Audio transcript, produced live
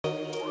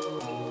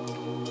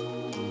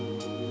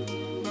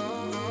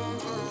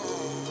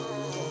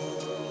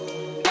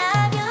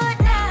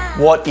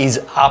What is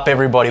up,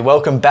 everybody?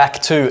 Welcome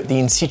back to the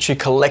In Situ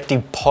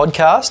Collective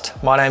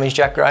podcast. My name is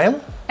Jack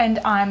Graham. And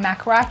I'm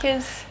Mac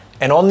Rikers.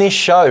 And on this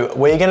show,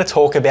 we're going to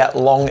talk about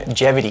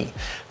longevity.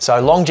 So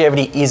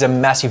longevity is a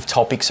massive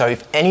topic. So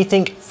if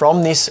anything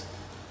from this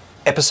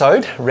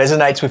episode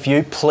resonates with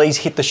you, please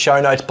hit the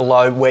show notes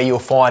below where you'll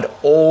find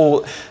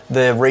all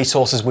the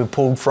resources we've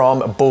pulled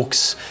from,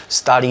 books,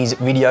 studies,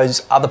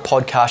 videos, other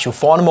podcasts. You'll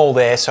find them all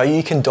there so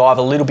you can dive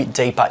a little bit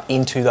deeper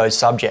into those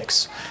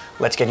subjects.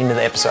 Let's get into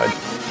the episode.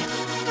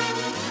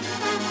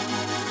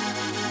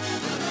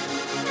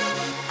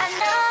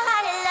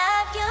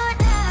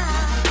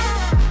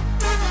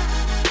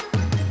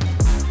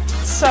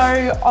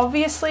 So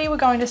obviously we're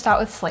going to start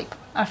with sleep.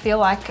 I feel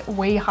like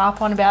we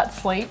harp on about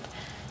sleep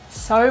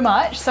so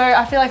much. So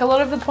I feel like a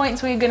lot of the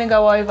points we're going to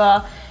go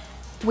over,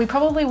 we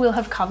probably will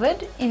have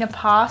covered in a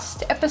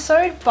past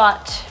episode,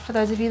 but for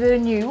those of you that are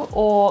new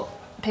or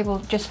people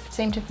just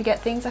seem to forget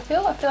things, I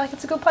feel like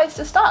it's a good place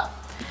to start.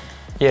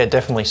 Yeah,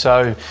 definitely.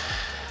 So,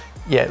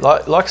 yeah,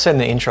 like I said in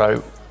the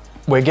intro,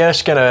 we're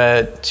just going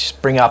to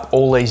bring up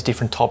all these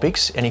different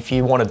topics, and if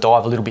you want to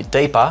dive a little bit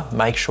deeper,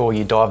 make sure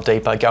you dive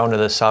deeper, go into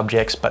the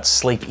subjects, but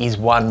sleep is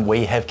one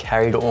we have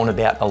carried on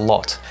about a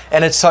lot.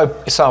 And it's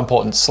so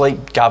important.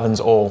 Sleep governs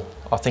all.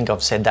 I think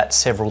I've said that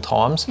several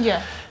times.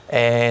 Yeah.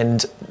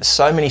 And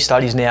so many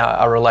studies now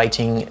are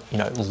relating,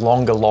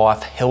 longer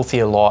life,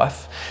 healthier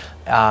life,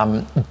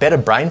 better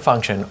brain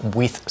function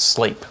with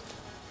sleep.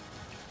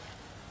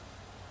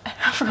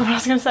 I forgot what I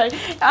was going to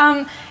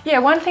say.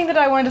 One thing that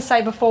I wanted to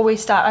say before we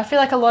start, I feel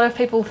like a lot of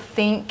people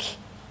think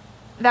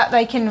that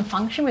they can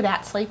function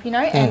without sleep,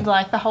 and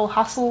like the whole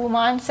hustle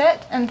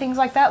mindset and things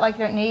like that, like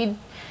you don't need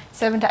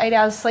 7 to 8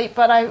 hours sleep.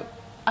 But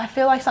I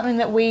feel like something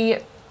that we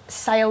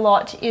say a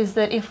lot is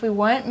that if we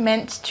weren't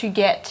meant to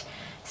get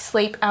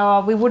sleep,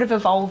 we would have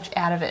evolved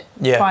out of it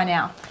by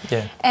now.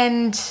 Yeah.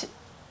 And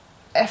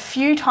a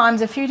few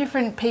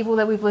different people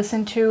that we've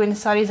listened to and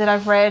studies that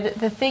I've read,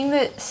 the thing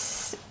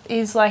that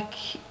is like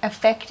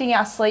affecting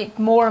our sleep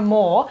more and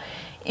more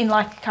in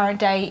like the current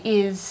day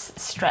is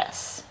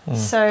stress.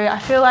 So I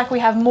feel like we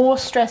have more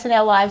stress in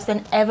our lives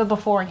than ever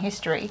before in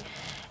history,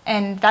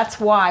 and that's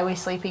why we're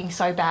sleeping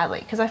so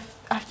badly. Because I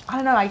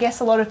don't know, I guess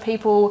a lot of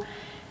people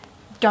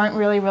don't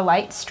really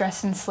relate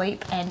stress and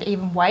sleep and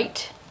even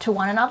weight to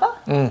one another.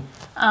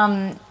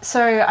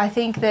 So I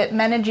think that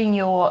managing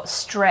your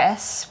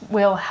stress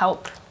will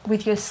help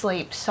with your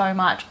sleep so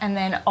much, and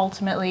then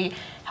ultimately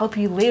help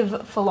you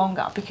live for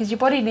longer, because your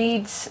body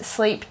needs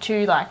sleep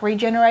to like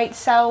regenerate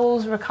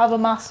cells, recover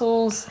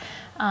muscles.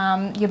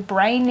 Your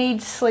brain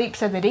needs sleep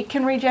so that it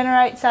can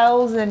regenerate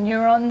cells and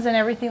neurons and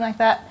everything like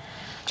that.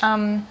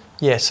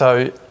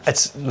 So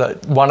it's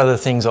one of the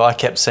things I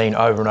kept seeing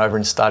over and over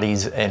in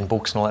studies and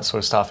books and all that sort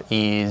of stuff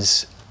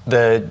is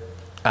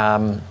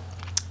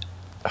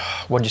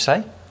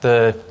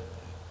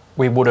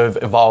we would have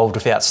evolved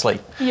without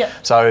sleep. Yeah.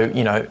 So,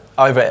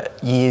 over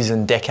years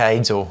and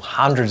decades or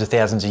hundreds of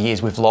thousands of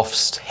years, we've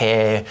lost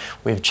hair,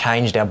 we've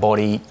changed our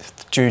body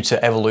due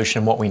to evolution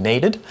and what we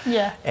needed.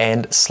 Yeah.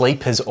 And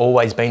sleep has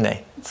always been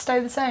there. It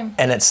stayed the same.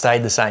 And it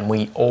stayed the same.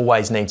 We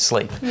always need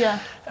sleep. Yeah.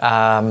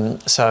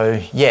 And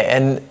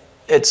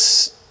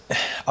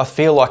I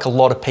feel like a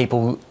lot of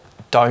people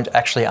don't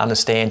actually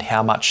understand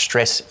how much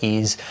stress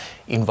is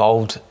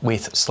involved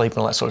with sleep and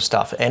all that sort of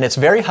stuff. And it's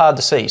very hard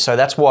to see. So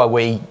that's why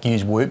we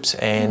use Whoops,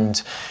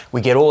 and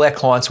we get all our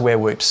clients to wear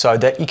Whoops so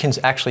that you can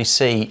actually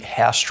see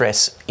how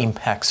stress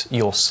impacts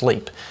your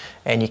sleep.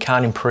 And you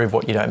can't improve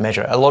what you don't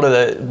measure. A lot of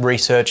the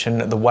research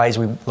and the ways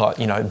we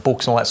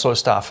books and all that sort of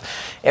stuff,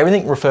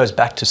 everything refers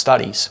back to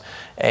studies,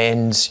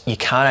 and you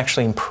can't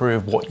actually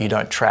improve what you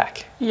don't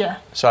track. Yeah.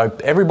 So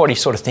everybody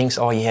sort of thinks,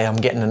 oh yeah, I'm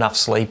getting enough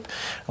sleep,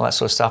 all that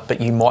sort of stuff,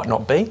 but you might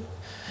not be.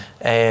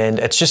 And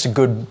it's just a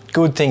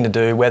good thing to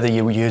do, whether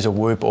you use a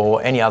Whoop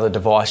or any other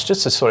device,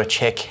 just to sort of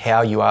check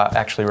how you are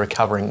actually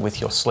recovering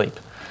with your sleep.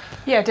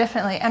 Yeah,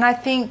 definitely. And I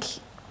think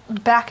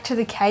back to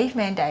the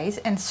caveman days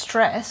and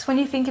stress, when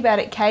you think about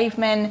it,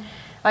 cavemen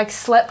like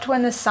slept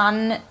when the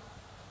sun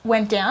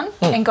went down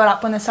and got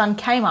up when the sun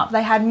came up.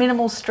 They had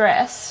minimal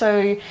stress,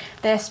 so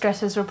their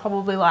stresses were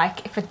probably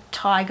like if a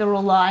tiger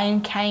or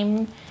lion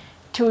came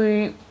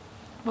to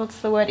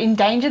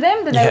endanger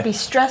them, then they would be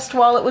stressed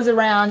while it was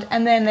around,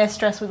 and then their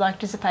stress would like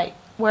dissipate.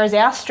 Whereas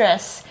our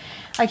stress,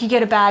 like you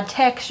get a bad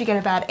text, you get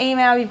a bad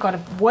email, you've got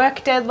a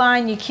work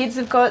deadline, your kids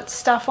have got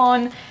stuff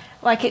on,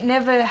 like it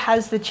never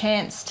has the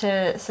chance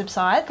to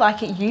subside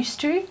like it used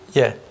to.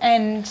 Yeah.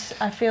 And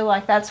I feel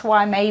like that's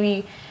why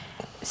maybe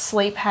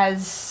sleep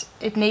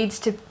you need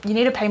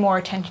to pay more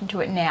attention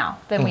to it now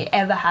than we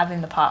ever have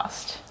in the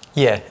past.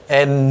 Yeah,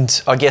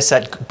 and I guess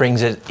that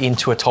brings it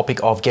into a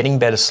topic of getting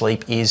better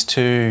sleep is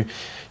to,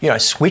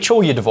 switch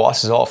all your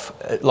devices off.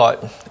 Like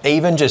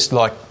even just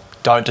like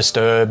don't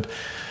disturb,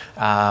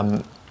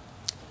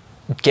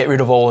 get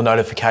rid of all the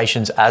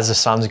notifications as the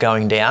sun's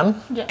going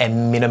down Yeah.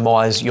 and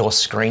minimise your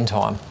screen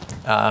time.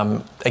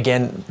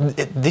 Again,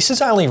 this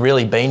has only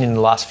really been in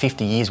the last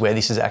 50 years where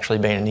this has actually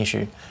been an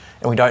issue.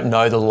 And we don't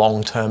know the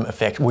long-term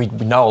effect. We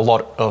know a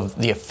lot of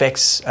the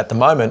effects at the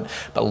moment,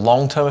 but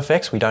long-term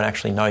effects we don't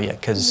actually know yet,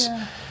 because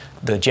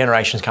the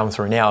generations coming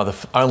through now are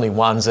the only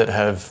ones that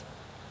have,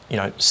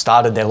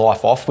 started their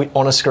life off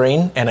on a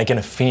screen and are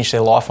going to finish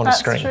their life on a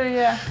screen. That's true,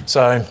 yeah.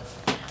 So,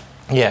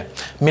 yeah,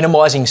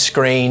 minimising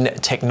screen,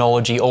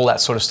 technology, all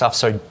that sort of stuff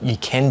so you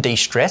can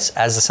de-stress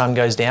as the sun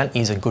goes down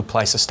is a good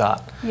place to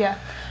start. Yeah.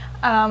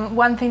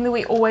 One thing that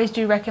we always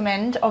do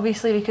recommend,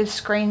 obviously because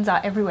screens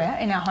are everywhere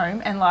in our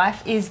home and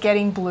life, is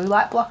getting blue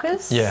light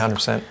blockers. Yeah,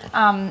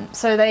 100%.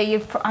 So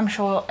I'm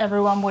sure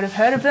everyone would have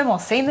heard of them or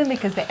seen them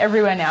because they're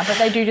everywhere now, but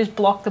they do just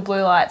block the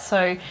blue light,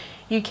 so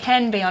you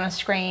can be on a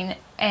screen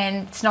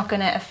and it's not going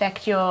to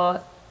affect your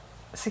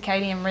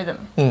circadian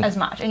rhythm as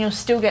much, and you'll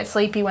still get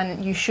sleepy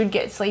when you should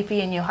get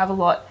sleepy, and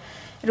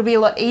it'll be a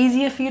lot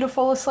easier for you to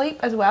fall asleep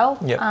as well.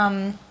 Yep.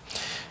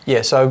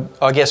 Yeah, so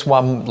I guess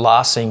one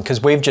last thing,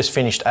 because we've just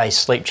finished a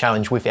sleep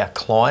challenge with our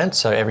clients,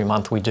 so every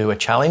month we do a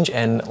challenge,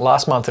 and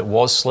last month it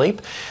was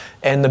sleep.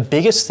 And the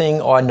biggest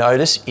thing I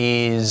notice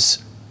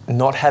is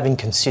not having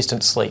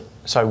consistent sleep.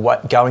 So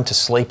going to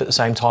sleep at the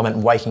same time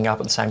and waking up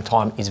at the same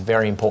time is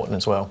very important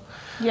as well.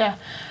 Yeah.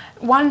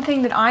 One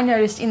thing that I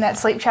noticed in that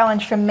sleep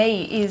challenge for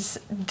me is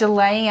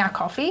delaying our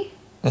coffee.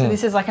 So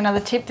this is like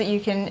another tip that you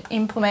can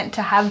implement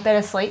to have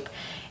better sleep,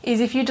 is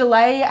if you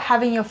delay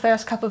having your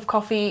first cup of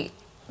coffee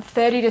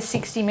 30 to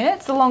 60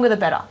 minutes, the longer the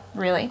better,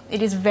 really.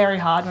 It is very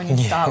hard when you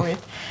start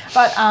with.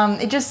 But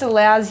it just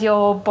allows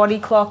your body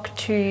clock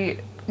to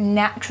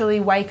naturally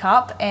wake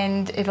up,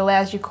 and it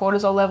allows your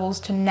cortisol levels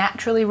to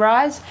naturally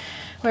rise.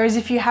 Whereas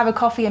if you have a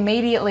coffee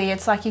immediately,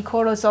 it's like your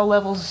cortisol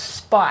levels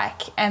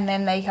spike and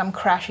then they come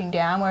crashing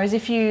down. Whereas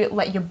if you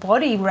let your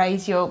body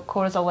raise your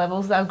cortisol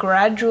levels, they'll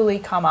gradually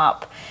come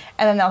up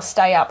and then they'll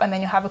stay up, and then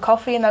you'll have a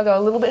coffee and they'll go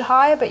a little bit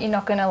higher, but you're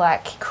not going to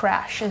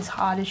crash as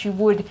hard as you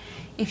would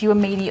if you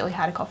immediately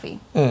had a coffee.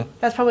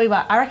 That's probably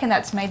I reckon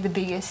that's made the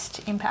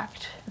biggest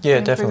impact. Yeah,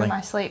 in definitely. improving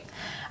my sleep.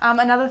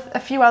 A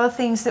few other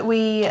things that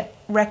we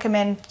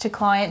recommend to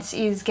clients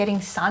is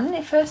getting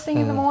sun first thing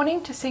in the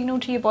morning to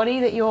signal to your body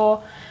that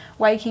you're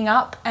waking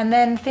up, and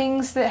then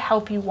things that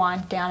help you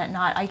wind down at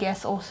night, I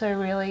guess, also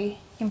really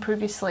improve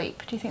your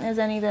sleep. Do you think there's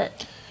any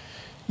that...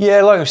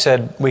 Yeah, like we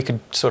said, we could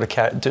sort of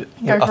go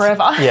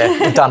forever.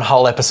 We've done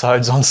whole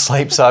episodes on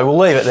sleep, so we'll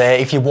leave it there.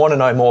 If you want to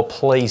know more,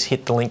 please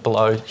hit the link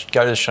below,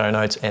 go to the show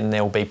notes, and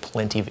there will be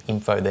plenty of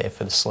info there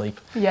for the sleep.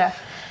 Yeah.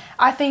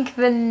 I think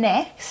the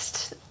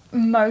next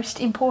most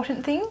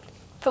important thing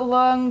for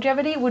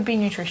longevity would be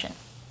nutrition.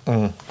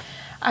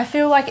 I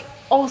feel like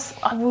also,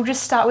 we'll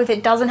just start with,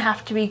 it doesn't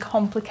have to be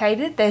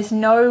complicated. There's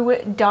no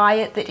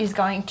diet that is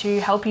going to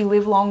help you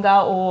live longer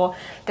or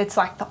that's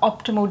like the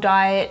optimal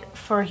diet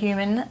for a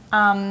human.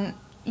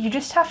 You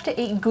just have to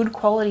eat good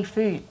quality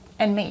food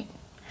and meat.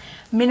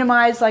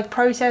 Minimize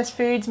processed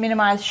foods,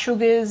 minimize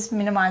sugars,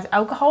 minimize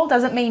alcohol.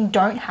 Doesn't mean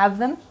don't have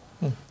them,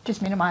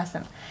 just minimize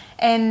them.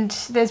 And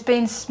there's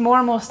been more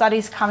and more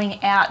studies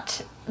coming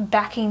out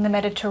backing the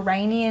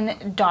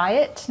Mediterranean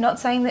diet. Not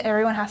saying that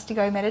everyone has to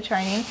go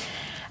Mediterranean,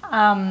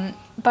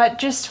 but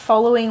just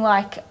following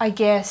I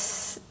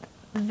guess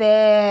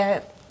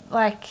their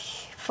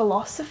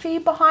philosophy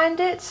behind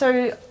it.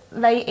 So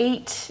they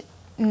eat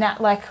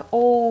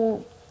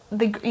all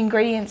the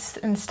ingredients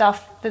and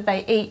stuff that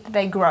they eat,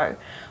 they grow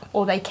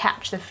or they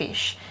catch the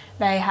fish.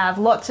 They have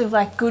lots of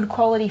good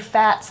quality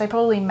fats. They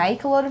probably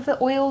make a lot of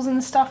the oils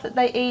and stuff that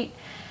they eat.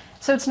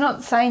 So it's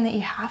not saying that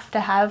you have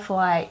to have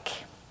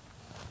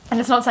and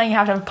it's not saying you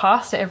have to have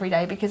pasta every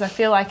day, because I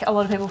feel like a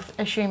lot of people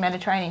assume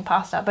Mediterranean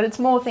pasta, but it's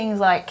more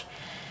things like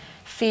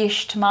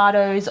fish,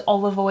 tomatoes,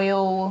 olive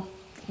oil,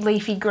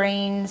 leafy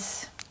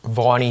greens.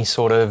 Viney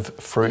sort of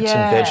fruits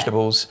and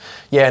vegetables.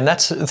 Yeah, and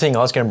that's the thing I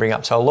was going to bring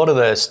up. So a lot of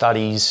the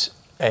studies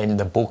and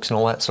the books and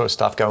all that sort of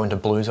stuff go into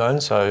blue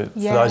zones. So for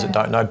those that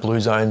don't know, blue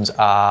zones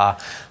are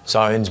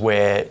zones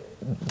where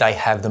they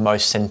have the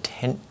most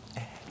centennials?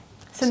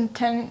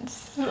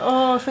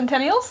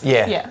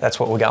 Yeah, that's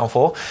what we're going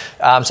for.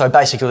 So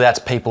basically that's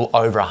people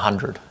over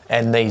 100,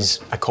 and these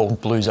are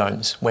called blue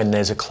zones when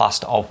there's a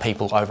cluster of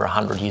people over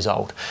 100 years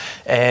old.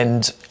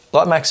 And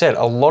like Max said,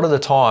 a lot of the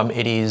time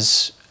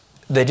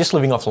they're just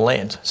living off the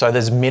land, so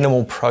there's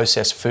minimal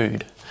processed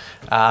food.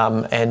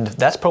 And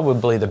that's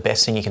probably the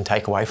best thing you can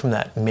take away from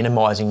that,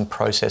 minimising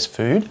processed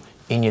food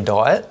in your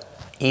diet.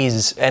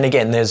 And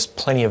again, there's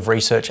plenty of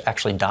research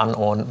actually done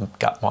on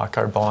gut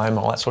microbiome,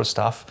 all that sort of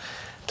stuff,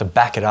 to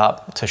back it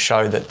up, to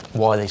show that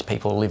why these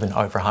people are living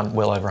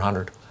well over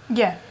 100.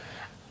 Yeah.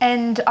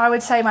 And I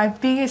would say my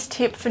biggest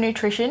tip for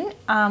nutrition,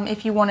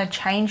 if you want to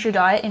change your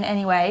diet in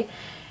any way,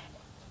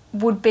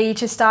 would be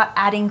to start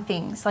adding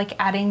things, like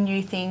adding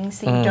new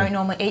things that you don't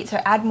normally eat. So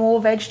add more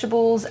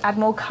vegetables, add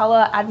more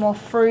colour, add more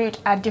fruit,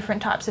 add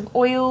different types of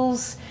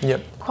oils,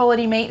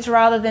 quality meats,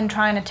 rather than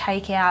trying to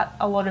take out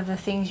a lot of the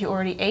things you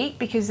already eat,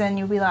 because then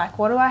you'll be like,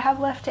 what do I have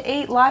left to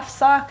eat? Life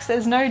sucks,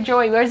 there's no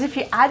joy. Whereas if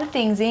you add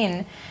things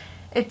in,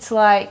 it's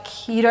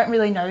like you don't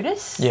really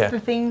notice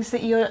the things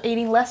that you're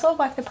eating less of,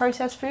 like the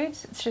processed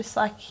foods. It's just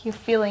like you're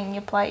filling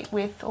your plate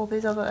with all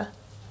these other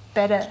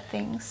better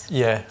things.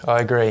 Yeah,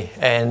 I agree.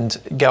 And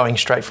going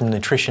straight from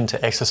nutrition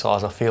to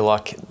exercise, I feel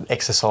like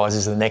exercise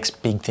is the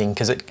next big thing,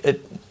 because it,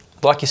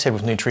 like you said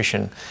with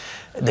nutrition,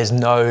 there's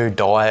no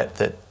diet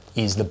that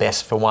is the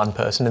best for one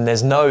person, and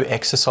there's no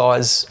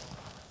exercise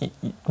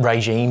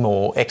regime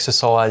or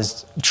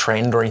exercise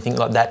trend or anything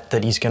like that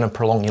that is going to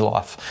prolong your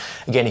life.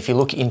 Again, if you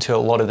look into a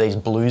lot of these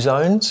blue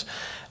zones,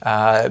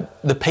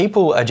 the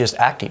people are just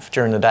active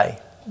during the day.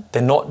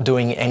 They're not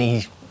doing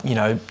any,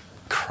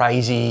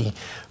 crazy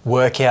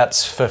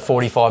workouts for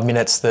 45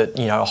 minutes that,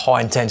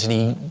 high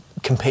intensity,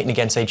 competing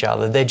against each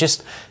other. They're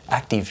just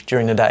active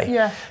during the day.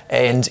 Yeah.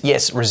 And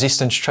yes,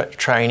 resistance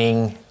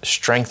training,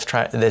 strength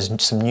training, there's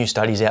some new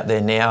studies out there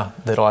now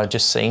that I've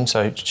just seen,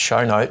 so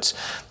show notes,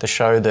 that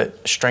show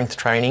that strength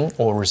training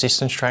or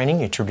resistance training,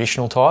 your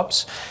traditional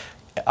types,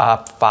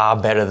 are far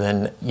better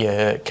than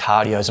your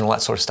cardios and all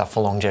that sort of stuff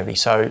for longevity.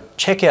 So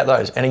check out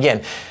those. And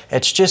again,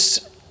 it's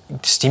just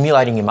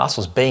stimulating your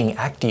muscles, being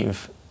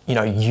active,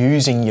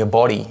 using your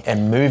body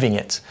and moving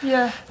it.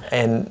 Yeah.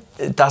 And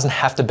it doesn't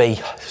have to be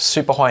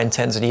super high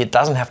intensity. It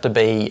doesn't have to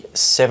be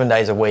 7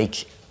 days a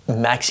week,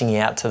 maxing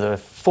out to the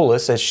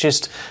fullest. It's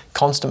just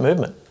constant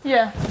movement.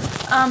 Yeah.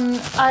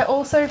 I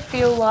also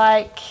feel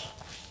like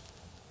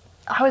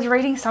I was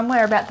reading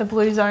somewhere about the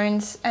blue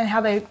zones and how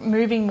they're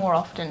moving more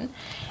often.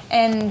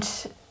 And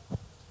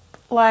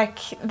like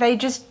they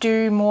just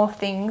do more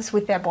things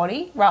with their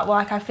body, right?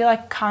 Like I feel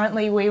like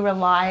currently we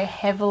rely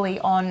heavily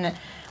on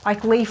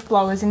like leaf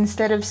blowers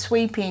instead of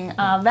sweeping,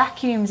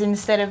 vacuums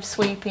instead of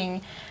sweeping.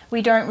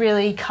 We don't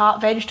really cart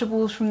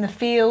vegetables from the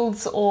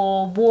fields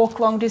or walk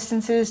long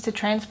distances to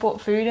transport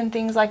food and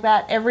things like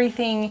that.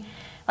 Everything,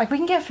 like we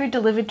can get food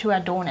delivered to our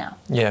door now.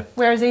 Yeah.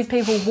 Whereas these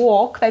people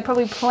walk, they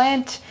probably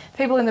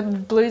people in the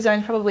blue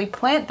zones probably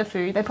plant the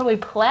food. They probably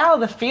plough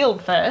the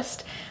field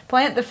first,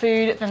 plant the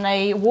food, then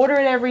they water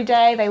it every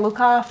day, they look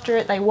after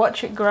it, they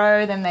watch it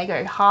grow, then they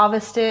go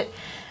harvest it.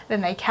 Then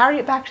they carry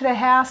it back to their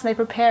house and they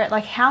prepare it.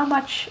 Like how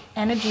much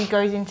energy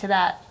goes into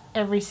that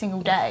every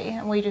single day?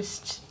 And we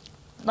just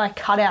like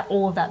cut out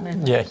all of that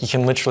movement. Yeah, you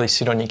can literally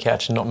sit on your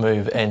couch and not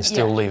move and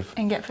still live.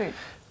 And get food.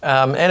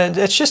 And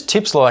it's just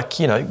tips like,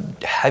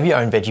 have your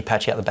own veggie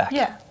patch out the back.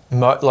 Yeah.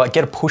 Like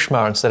get a push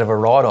mower instead of a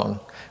ride-on.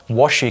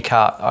 Wash your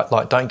car.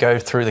 Like don't go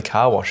through the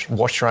car wash.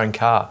 Wash your own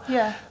car.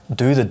 Yeah.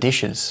 Do the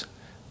dishes.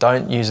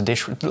 Don't use a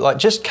dish. Like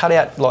just cut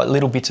out like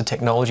little bits of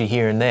technology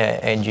here and there,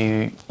 and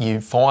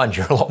you find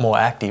you're a lot more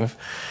active,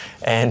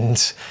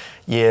 and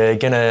you're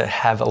gonna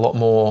have a lot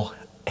more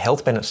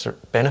health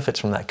benefits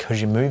from that because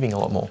you're moving a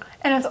lot more.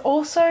 And it's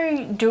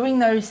also doing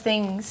those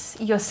things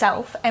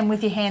yourself and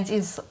with your hands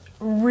is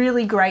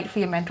really great for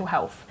your mental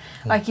health.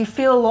 Like you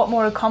feel a lot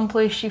more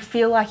accomplished. You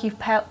feel like you've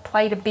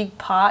played a big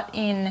part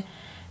in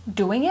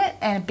doing it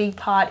and a big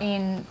part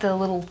in the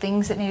little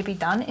things that need to be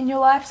done in your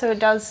life. So it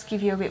does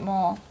give you a bit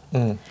more.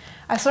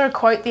 I saw a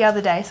quote the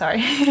other day, sorry.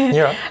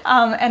 Yeah.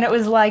 And it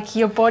was like,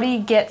 your body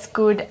gets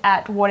good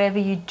at whatever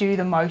you do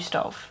the most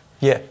of.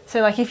 Yeah. So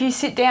like if you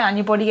sit down,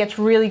 your body gets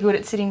really good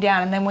at sitting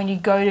down, and then when you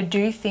go to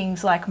do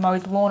things like mow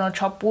the lawn or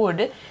chop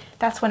wood,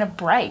 that's when it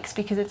breaks,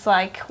 because it's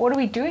like, what are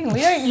we doing?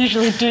 We don't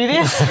usually do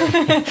this.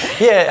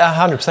 Yeah,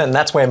 100%. And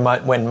that's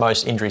when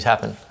most injuries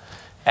happen.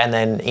 And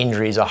then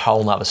injury is a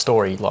whole nother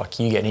story. Like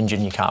you get injured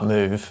and you can't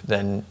move,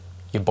 then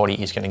your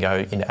body is going to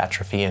go into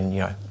atrophy and,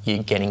 you're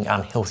getting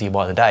unhealthier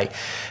by the day.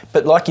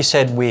 But like you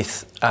said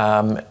with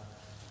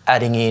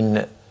adding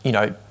in,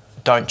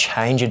 don't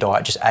change your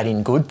diet, just add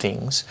in good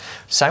things.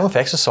 Same with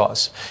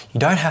exercise. You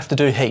don't have to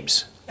do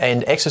heaps.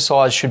 And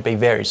exercise should be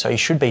varied. So you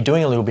should be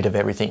doing a little bit of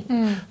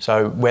everything.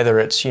 So whether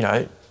it's,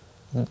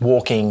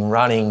 walking,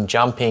 running,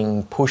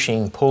 jumping,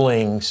 pushing,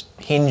 pulling,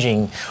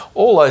 hinging,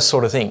 all those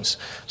sort of things.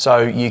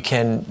 So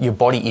your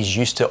body is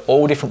used to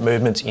all different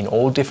movements in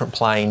all different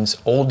planes,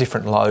 all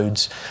different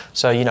loads.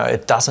 So,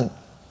 it doesn't,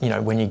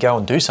 when you go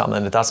and do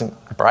something, it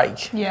doesn't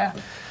break. Yeah.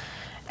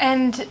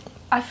 And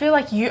I feel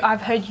like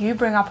I've heard you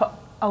bring up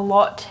a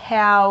lot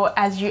how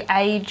as you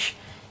age,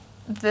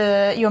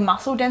 your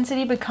muscle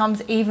density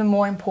becomes even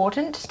more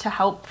important to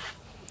help.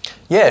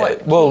 Yeah,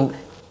 well,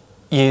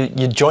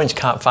 your joints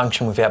can't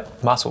function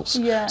without muscles.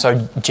 Yeah.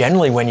 So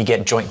generally when you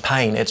get joint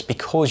pain, it's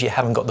because you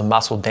haven't got the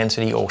muscle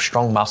density or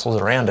strong muscles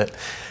around it.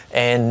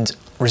 And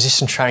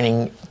resistance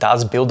training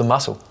does build the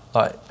muscle.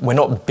 Like we're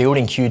not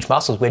building huge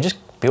muscles, we're just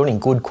building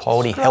good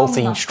quality,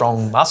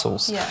 strong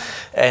muscles. Yeah.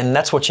 And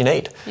that's what you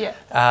need. Yeah.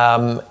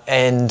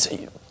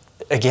 And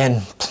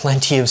again,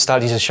 plenty of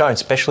studies have shown,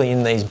 especially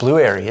in these blue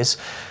areas,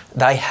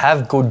 they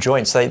have good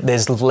joints.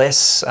 There's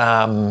less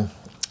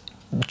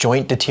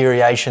joint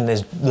deterioration,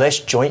 there's less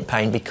joint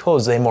pain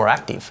because they're more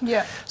active.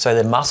 Yeah. So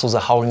their muscles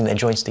are holding their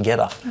joints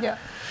together. Yeah.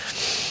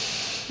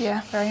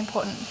 Yeah, very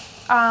important.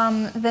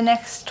 The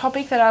next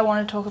topic that I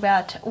want to talk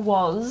about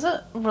was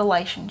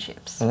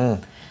relationships.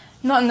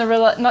 Not in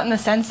the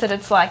sense that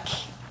it's like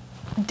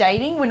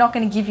dating. We're not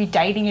going to give you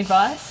dating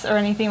advice or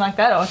anything like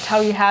that, or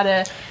tell you how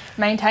to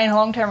maintain a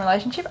long-term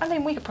relationship. I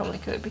mean, we probably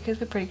could, because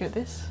we're pretty good at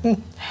this.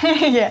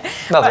 Yeah.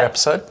 Another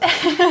episode.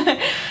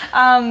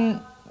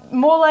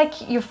 More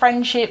like your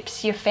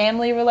friendships, your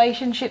family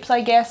relationships,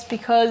 I guess,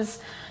 because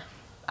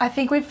I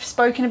think we've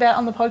spoken about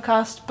on the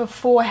podcast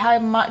before how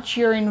much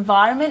your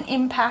environment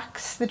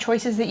impacts the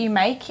choices that you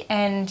make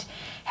and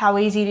how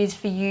easy it is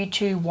for you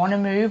to want to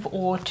move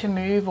or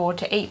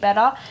to eat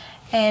better.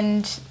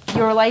 And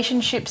your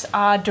relationships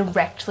are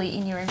directly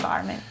in your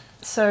environment.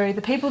 So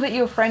the people that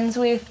you're friends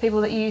with, people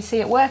that you see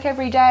at work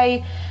every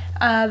day,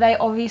 they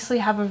obviously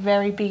have a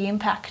very big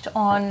impact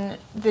on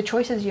the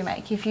choices you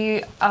make. If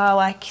you are,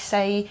 like,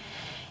 say,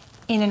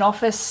 in an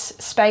office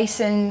space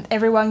and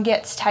everyone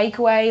gets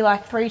takeaway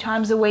like 3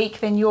 times a week,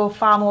 then you're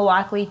far more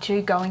likely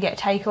to go and get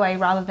takeaway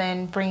rather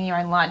than bringing your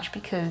own lunch,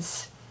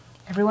 because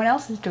everyone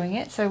else is doing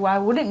it, so why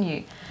wouldn't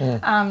you?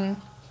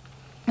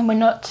 And we're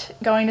not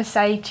going to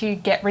say to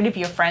get rid of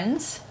your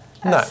friends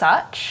as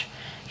such.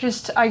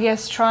 Just, I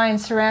guess, try and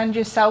surround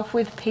yourself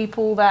with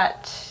people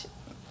that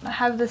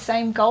have the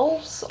same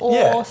goals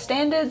or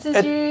standards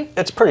as you.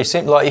 It's pretty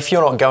simple. Like, if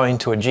you're not going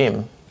to a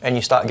gym and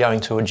you start going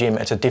to a gym,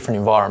 it's a different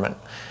environment.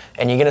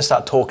 And you're going to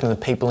start talking to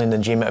the people in the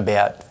gym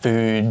about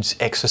foods,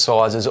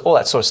 exercises, all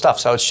that sort of stuff.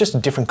 So it's just a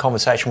different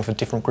conversation with a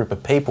different group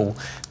of people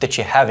that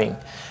you're having.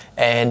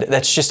 And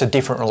that's just a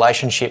different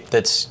relationship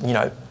that's, you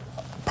know,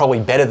 probably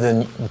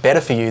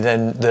better for you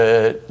than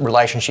the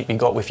relationship you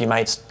got with your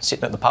mates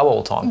sitting at the pub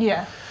all the time.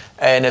 Yeah.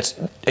 And it's,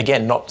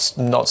 again, not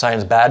saying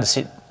it's bad to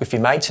sit with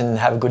your mates and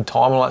have a good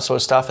time and all that sort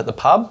of stuff at the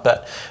pub,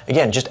 but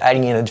again, just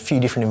adding in a few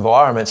different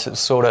environments that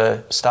sort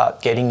of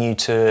start getting you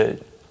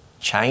to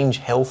change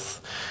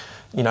health,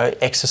 you know,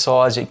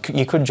 exercise.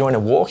 You could join a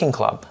walking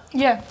club.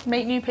 Yeah,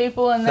 meet new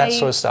people, and that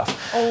sort of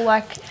stuff. All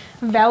like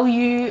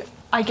value,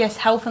 I guess,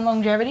 health and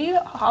longevity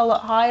a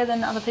lot higher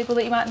than other people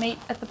that you might meet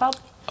at the pub.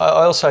 I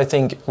also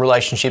think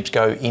relationships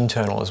go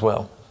internal as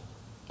well.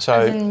 So,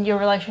 as in your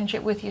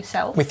relationship with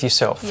yourself? With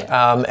yourself.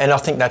 Yeah. And I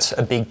think that's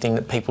a big thing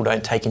that people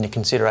don't take into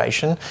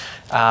consideration,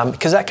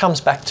 because that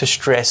comes back to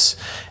stress,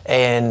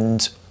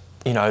 and,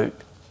 you know,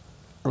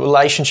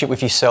 relationship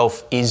with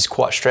yourself is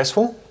quite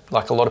stressful.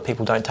 Like, a lot of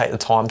people don't take the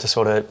time to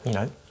sort of, you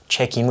know,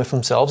 check in with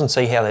themselves and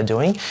see how they're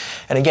doing.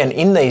 And again,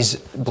 in these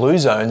blue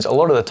zones, a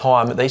lot of the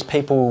time, these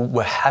people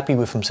were happy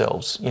with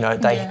themselves. You know,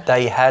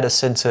 they had a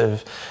sense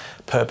of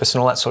purpose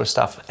and all that sort of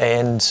stuff.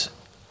 And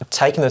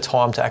taking the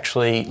time to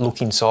actually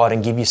look inside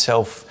and give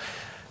yourself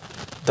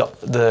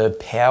the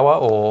power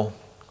or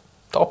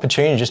the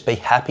opportunity to just be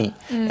happy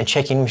and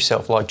check in with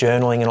yourself, like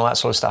journaling and all that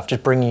sort of stuff,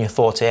 just bringing your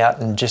thoughts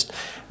out and just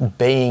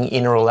being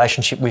in a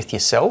relationship with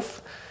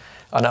yourself.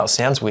 I know it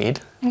sounds weird,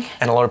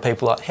 and a lot of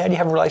people are like, how do you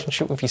have a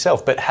relationship with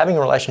yourself? But having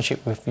a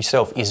relationship with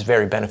yourself is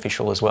very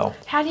beneficial as well.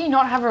 How do you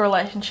not have a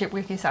relationship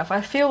with yourself?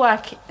 I feel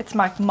like it's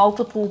like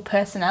multiple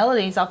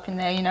personalities up in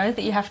there, you know,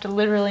 that you have to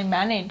literally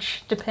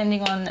manage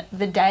depending on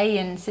the day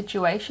and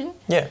situation.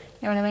 Yeah.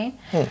 You know what I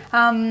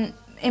mean?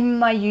 In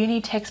my uni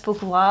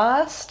textbook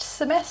last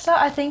semester,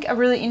 I think a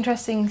really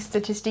interesting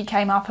statistic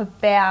came up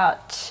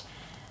about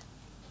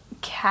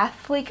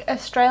Catholic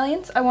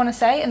Australians, I want to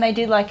say, and they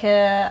did like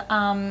a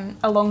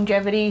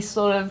longevity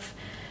sort of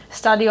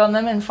study on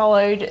them and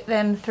followed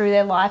them through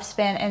their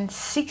lifespan, and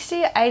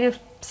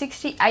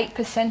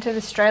 68% of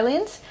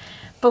Australians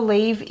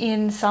believe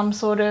in some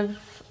sort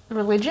of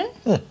religion.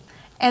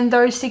 And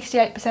those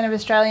 68% of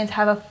Australians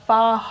have a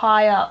far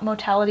higher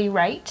mortality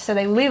rate, so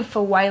they live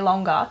for way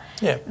longer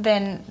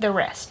than the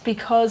rest,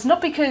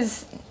 not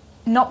because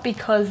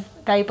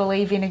they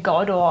believe in a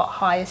god or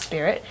higher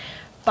spirit,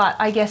 but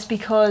I guess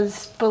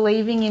because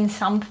believing in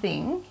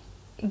something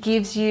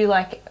gives you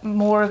like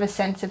more of a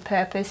sense of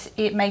purpose.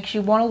 It makes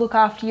you want to look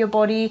after your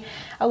body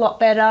a lot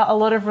better. A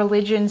lot of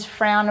religions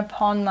frown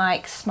upon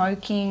like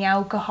smoking,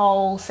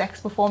 alcohol, sex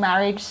before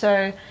marriage,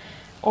 so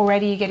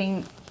already you're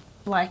getting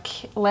like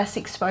less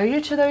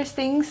exposure to those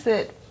things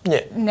that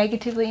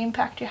negatively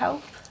impact your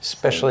health.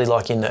 Especially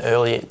like in the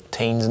early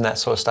teens and that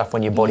sort of stuff,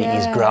 when your body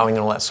is growing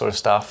and all that sort of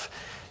stuff.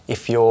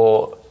 If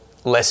you're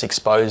less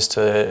exposed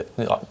to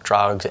like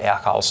drugs,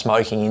 alcohol,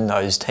 smoking in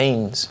those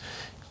teens,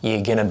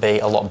 you're going to be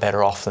a lot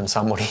better off than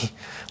somebody.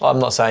 I'm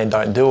not saying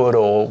don't do it,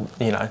 or,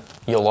 you know,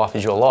 your life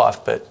is your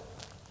life, but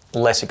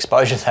less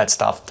exposure to that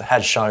stuff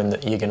has shown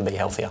that you're going to be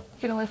healthier.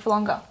 You're going to live for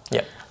longer.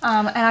 Yep.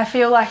 And I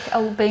feel like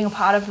being a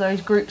part of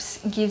those groups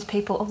gives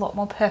people a lot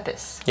more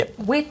purpose. Yep.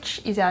 Which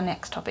is our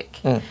next topic,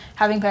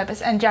 having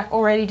purpose. And Jack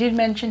already did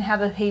mention how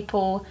the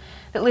people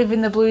that live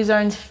in the blue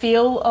zones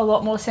feel a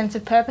lot more sense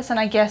of purpose, and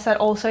I guess that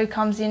also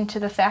comes into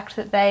the fact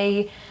that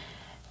they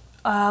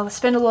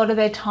spend a lot of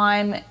their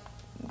time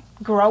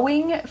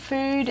growing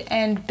food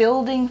and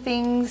building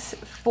things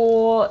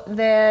for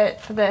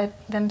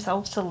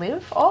themselves to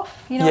live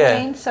off. You know what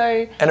I mean?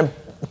 So and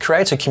it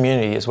creates a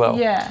community as well.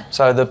 Yeah.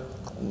 So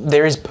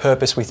there is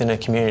purpose within a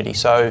community.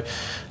 So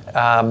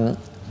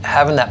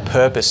having that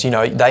purpose, you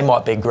know, they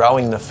might be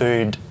growing the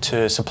food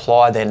to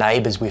supply their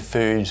neighbours with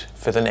food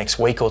for the next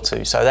week or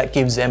two. So that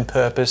gives them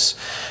purpose.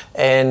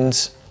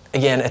 And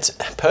again,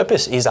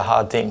 purpose is a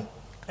hard thing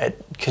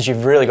because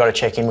you've really got to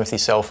check in with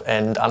yourself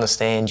and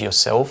understand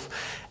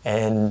yourself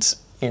and,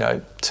 you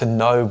know, to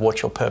know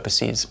what your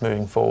purpose is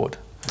moving forward.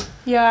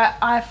 Yeah,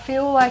 I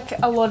feel like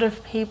a lot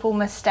of people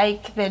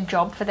mistake their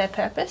job for their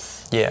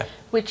purpose. Yeah.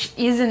 Which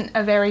isn't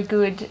a very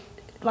good,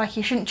 like,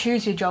 you shouldn't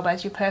choose your job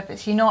as your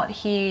purpose. You're not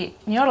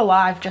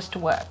alive just to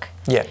work.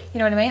 Yeah. You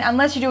know what I mean?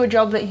 Unless you do a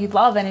job that you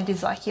love and it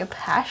is like your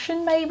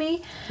passion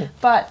maybe,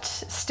 but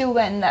still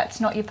then that's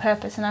not your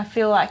purpose. And I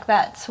feel like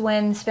that's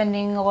when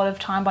spending a lot of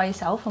time by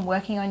yourself and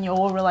working on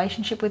your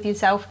relationship with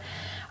yourself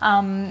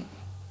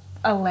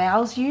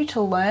allows you to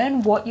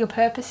learn what your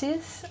purpose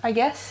is, I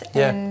guess,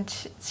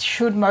 and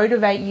should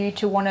motivate you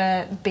to want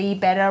to be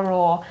better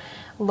or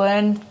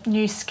learn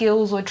new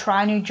skills or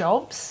try new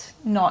jobs,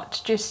 not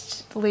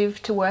just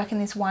live to work in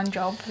this one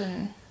job.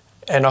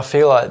 And I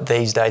feel like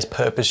these days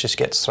purpose just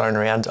gets thrown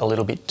around a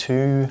little bit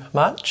too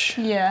much.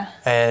 Yeah.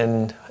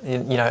 And, you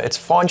know, it's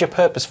find your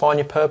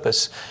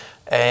purpose.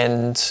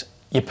 And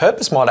your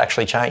purpose might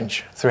actually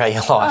change throughout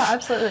your life. Oh,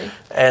 absolutely.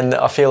 And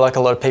I feel like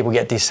a lot of people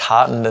get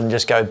disheartened and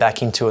just go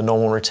back into a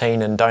normal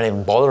routine and don't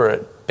even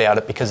bother about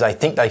it because they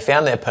think they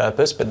found their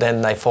purpose, but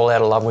then they fall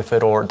out of love with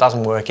it or it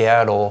doesn't work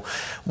out or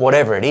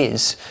whatever it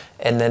is.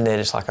 And then they're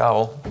just like,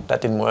 oh, well,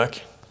 that didn't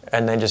work.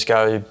 And then just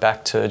go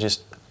back to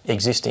just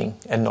existing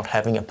and not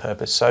having a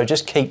purpose. So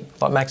just keep,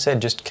 like Max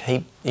said, just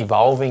keep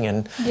evolving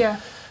and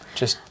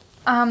just...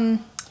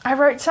 I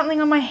wrote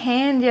something on my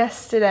hand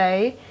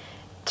yesterday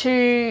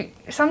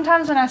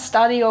sometimes when I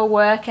study or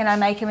work and I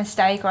make a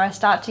mistake or I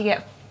start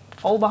to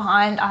fall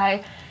behind,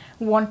 I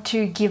want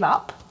to give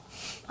up.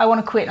 I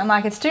want to quit. I'm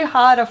like, it's too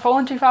hard, I've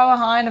fallen too far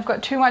behind, I've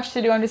got too much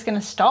to do, I'm just going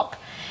to stop.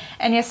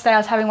 And yesterday I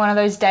was having one of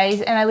those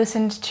days and I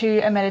listened to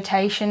a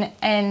meditation,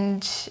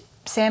 and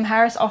Sam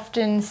Harris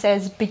often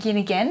says begin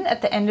again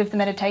at the end of the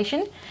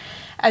meditation,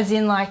 as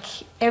in like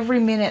every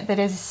minute that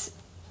has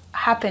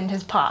happened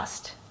has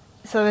passed.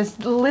 So there's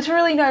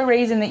literally no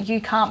reason that you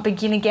can't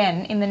begin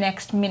again in the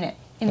next minute,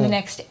 in the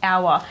next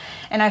hour.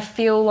 And I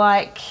feel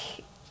like,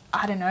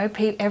 I don't know,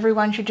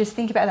 everyone should just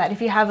think about that.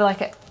 If you have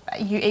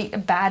you eat a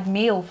bad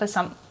meal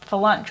for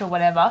lunch or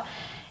whatever,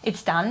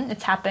 it's done,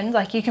 it's happened.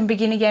 Like, you can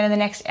begin again in the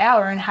next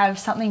hour and have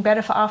something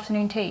better for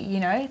afternoon tea,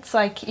 you know? It's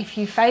like, if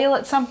you fail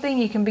at something,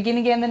 you can begin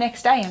again the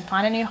next day and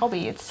find a new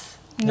hobby. It's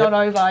not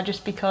over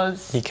just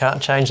because... You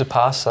can't change the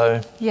past,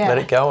 so let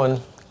it go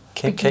and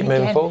keep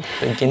moving forward.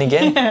 Begin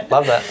again.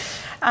 Love that.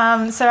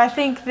 So I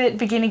think that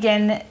begin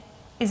again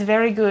is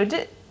very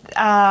good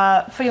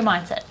for your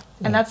mindset.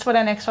 And that's what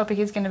our next topic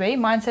is going to be,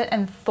 mindset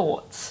and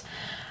thoughts.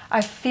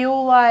 I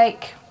feel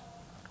like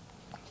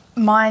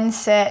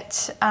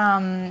mindset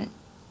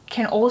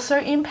can also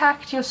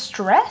impact your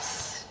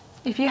stress.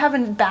 If you have a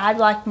bad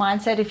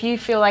mindset, if you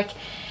feel like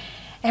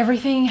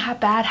everything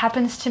bad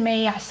happens to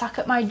me, I suck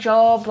at my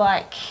job,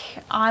 like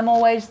I'm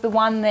always the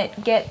one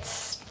that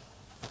gets,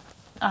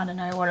 I don't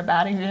know what a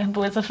bad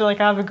example is, I feel like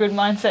I have a good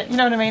mindset, you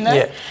know what I mean though?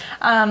 Yeah.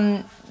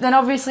 Then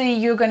obviously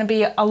you're going to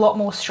be a lot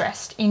more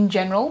stressed in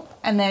general,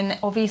 and then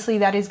obviously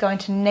that is going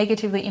to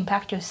negatively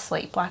impact your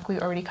sleep, like we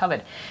already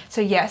covered. So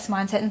yes,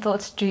 mindset and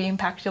thoughts do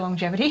impact your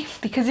longevity,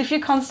 because if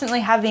you're constantly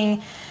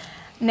having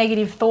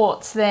negative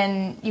thoughts,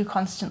 then you're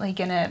constantly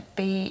going to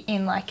be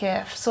in like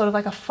a sort of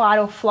like a fight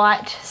or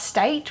flight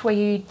state where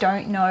you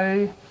don't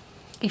know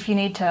if you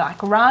need to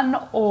like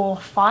run or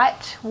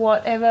fight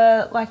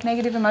whatever like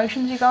negative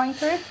emotions you're going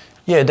through.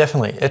 Yeah,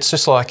 definitely. It's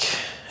just like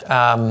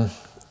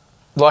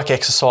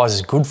exercise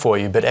is good for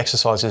you, but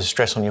exercise is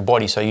stress on your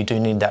body, so you do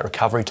need that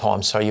recovery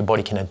time so your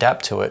body can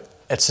adapt to it.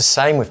 It's the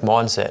same with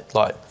mindset,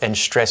 and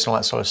stress and all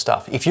that sort of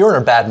stuff. If you're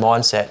in a bad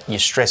mindset, your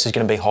stress is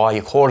going to be high,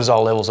 your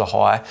cortisol levels are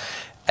high,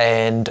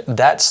 and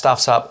that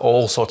stuffs up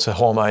all sorts of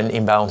hormone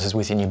imbalances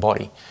within your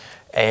body.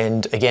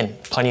 And again,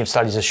 plenty of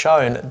studies have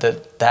shown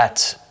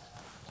that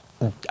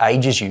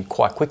ages you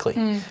quite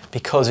quickly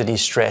because it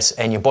is stress,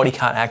 and your body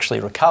can't actually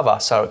recover,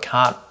 so it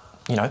can't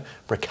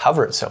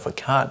recover itself. It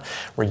can't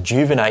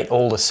rejuvenate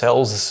all the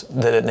cells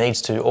that it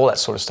needs to, all that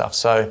sort of stuff.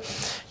 So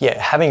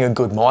yeah, having a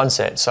good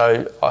mindset.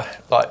 So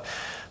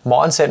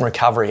mindset and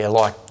recovery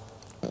are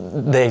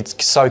they're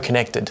so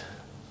connected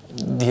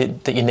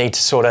that you need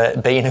to sort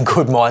of be in a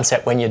good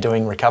mindset when you're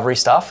doing recovery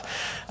stuff.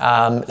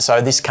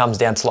 So this comes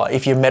down to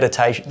if your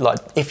meditation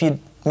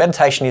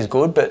is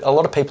good, but a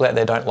lot of people out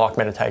there don't like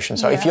meditation.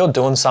 So if you're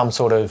doing some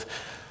sort of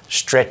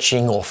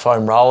stretching or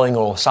foam rolling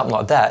or something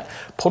like that,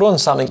 put on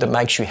something that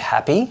makes you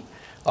happy,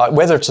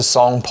 whether it's a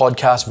song,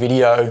 podcast,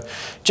 video,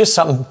 just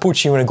something that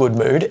puts you in a good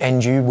mood,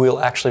 and you will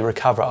actually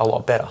recover a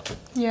lot better.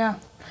 Yeah,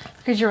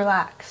 because you're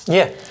relaxed.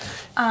 Yeah.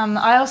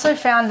 I also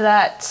find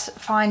that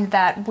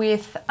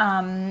with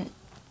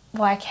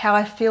like how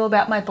I feel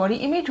about my body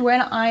image.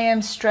 When I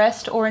am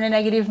stressed or in a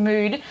negative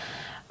mood,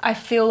 I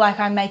feel like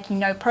I'm making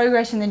no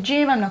progress in the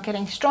gym. I'm not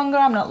getting stronger.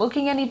 I'm not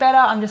looking any better.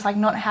 I'm just like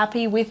not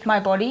happy with my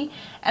body.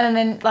 And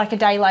then like a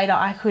day later,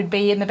 I could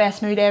be in the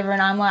best mood ever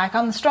and I'm like,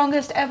 I'm the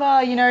strongest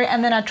ever, you know,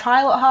 and then I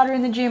try a lot harder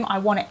in the gym. I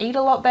want to eat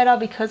a lot better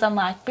because I'm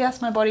like,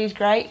 yes, my body is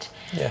great.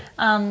 Yeah.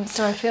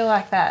 So I feel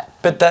like that.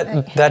 But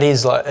that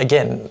is like,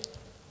 again,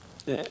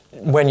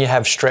 when you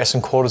have stress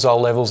and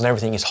cortisol levels and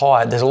everything is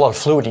high, there's a lot of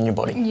fluid in your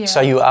body. Yeah. So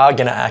you are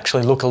going to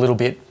actually look a little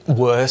bit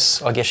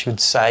worse, I guess you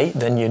could say,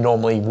 than you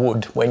normally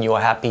would when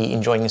you're happy,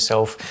 enjoying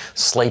yourself,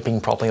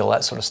 sleeping properly, all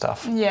that sort of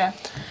stuff. Yeah.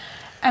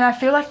 And I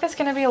feel like there's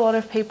going to be a lot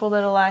of people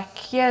that are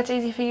like, yeah, it's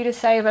easy for you to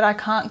say, but I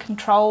can't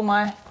control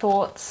my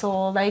thoughts,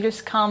 or they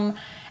just come.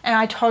 And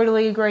I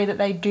totally agree that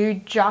they do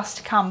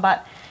just come,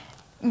 but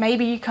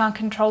maybe you can't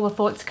control the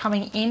thoughts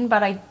coming in,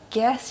 but I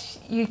guess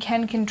you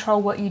can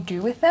control what you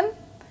do with them.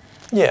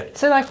 Yeah.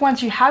 So like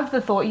once you have the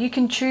thought, you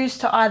can choose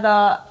to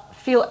either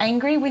feel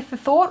angry with the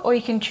thought, or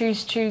you can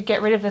choose to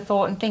get rid of the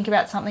thought and think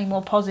about something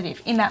more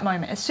positive in that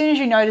moment. As soon as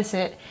you notice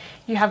it,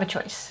 you have a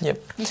choice.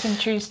 Yep. You can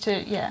choose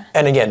to, yeah.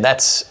 And again,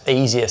 that's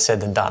easier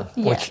said than done.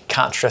 Yeah. We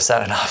can't stress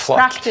that enough. Like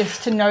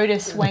Practice to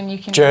notice when you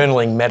can.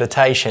 journaling,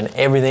 meditation,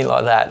 everything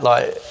like that.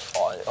 Like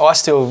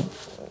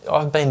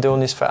I've been doing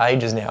this for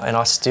ages now, and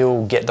I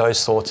still get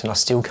those thoughts and I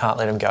still can't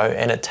let them go.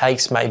 And it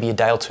takes maybe a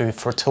day or two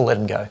to let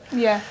them go.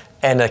 Yeah.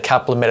 And a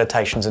couple of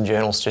meditations and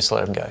journals just to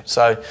let them go.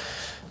 So,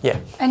 yeah.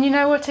 And you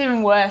know what's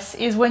even worse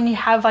is when you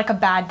have like a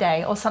bad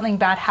day or something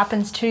bad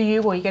happens to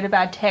you, or you get a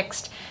bad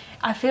text.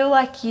 I feel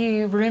like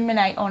you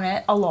ruminate on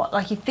it a lot.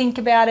 Like you think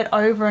about it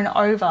over and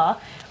over.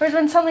 Whereas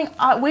when something,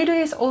 we do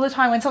this all the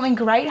time, when something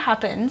great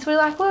happens, we're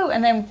like, woo,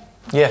 and then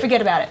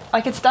forget about it.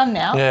 Like it's done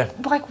now. Yeah.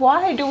 Like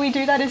why do we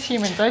do that as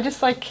humans? I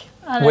just like,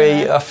 I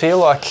don't know. I feel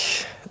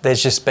like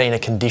there's just been a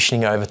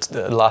conditioning over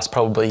the last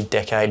probably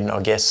decade, and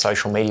I guess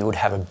social media would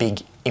have a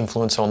big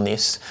influence on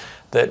this,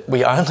 that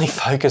we only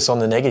focus on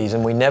the negatives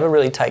and we never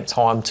really take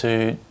time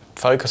to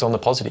focus on the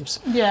positives.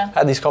 Yeah. I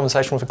had this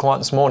conversation with a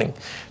client this morning.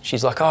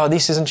 She's like, oh,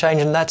 this isn't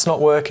changing, that's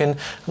not working.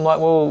 I'm like,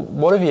 well,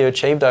 what have you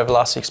achieved over the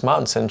last 6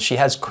 months? And she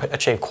has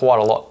achieved quite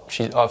a lot.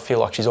 I feel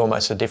like she's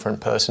almost a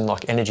different person,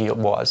 like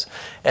energy-wise.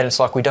 And it's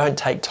like we don't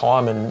take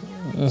time, and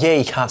yeah,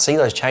 you can't see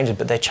those changes,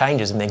 but they're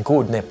changes and they're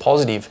good and they're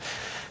positive,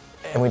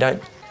 and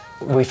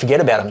we forget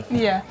about them.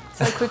 Yeah,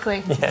 so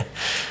quickly. Yeah.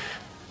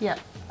 Yeah.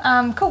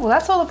 Cool. Well,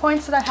 that's all the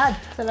points that I had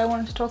that I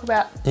wanted to talk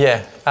about.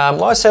 Yeah.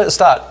 Like I said at the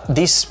start,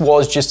 this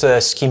was just a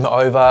skim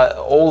over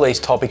all these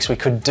topics. We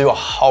could do a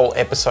whole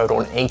episode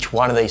on each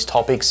one of these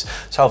topics.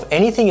 So if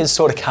anything has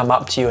sort of come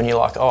up to you and you're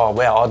like, oh,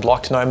 wow, I'd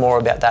like to know more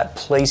about that,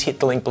 please hit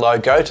the link below.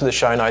 Go to the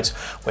show notes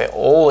where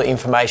all the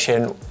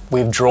information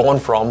we've drawn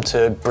from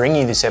to bring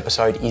you this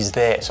episode is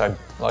there. So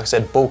like I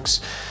said,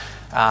 books,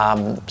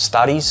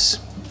 studies,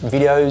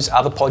 videos,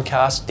 other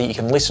podcasts that you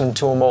can listen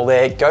to them all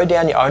there. Go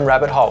down your own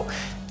rabbit hole.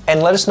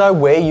 And let us know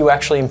where you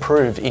actually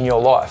improve in your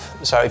life.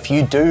 So if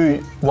you do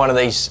one of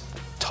these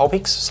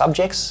topics,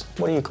 subjects,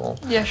 what do you call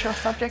them? Yeah, sure,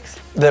 subjects.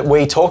 That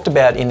we talked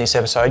about in this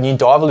episode, and you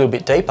dive a little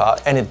bit deeper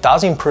and it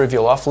does improve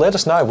your life, let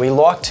us know. We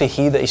like to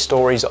hear these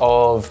stories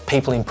of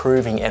people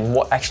improving and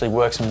what actually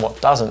works and what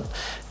doesn't.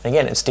 And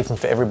again, it's different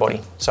for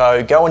everybody.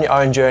 So go on your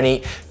own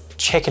journey,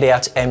 check it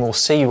out, and we'll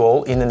see you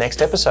all in the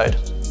next episode.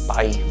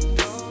 Bye.